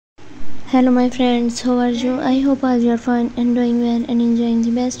Hello my friends, how are you? I hope all you are fine and doing well and enjoying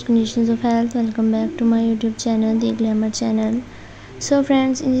the best conditions of health. Welcome back to my YouTube channel, the Glamour channel. So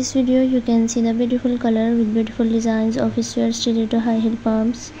friends, in this video you can see the beautiful color with beautiful designs of wear stiletto high heel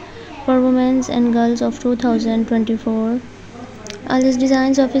pumps for women and girls of 2024. All these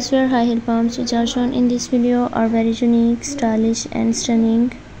designs of wear high heel pumps which are shown in this video are very unique, stylish and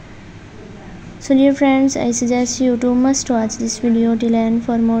stunning. So dear friends, I suggest you to must watch this video till end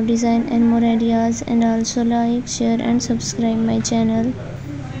for more design and more ideas, and also like, share and subscribe my channel.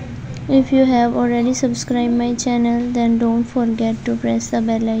 If you have already subscribed my channel, then don't forget to press the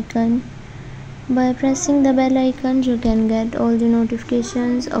bell icon. By pressing the bell icon, you can get all the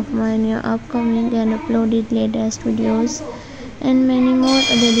notifications of my new upcoming and uploaded latest videos and many more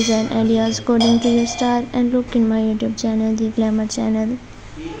other design ideas according to your style and look in my YouTube channel, the Glamour channel.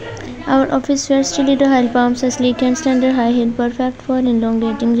 Our office wear stiletto high pumps are sleek and slender high heel, perfect for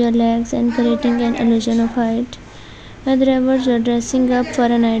elongating your legs and creating an illusion of height. Whether ever you're dressing up for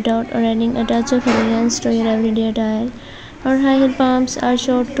a night out or adding a touch of elegance to your everyday attire, our high heel pumps are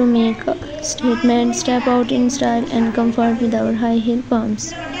sure to make a statement. Step out in style and comfort with our high heel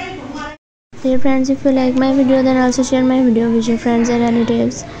pumps. Dear friends, if you like my video, then also share my video with your friends and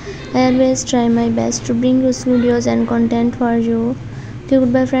relatives. I always try my best to bring useful videos and content for you. Okay,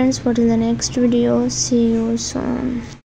 goodbye friends, for till the next video. See you soon.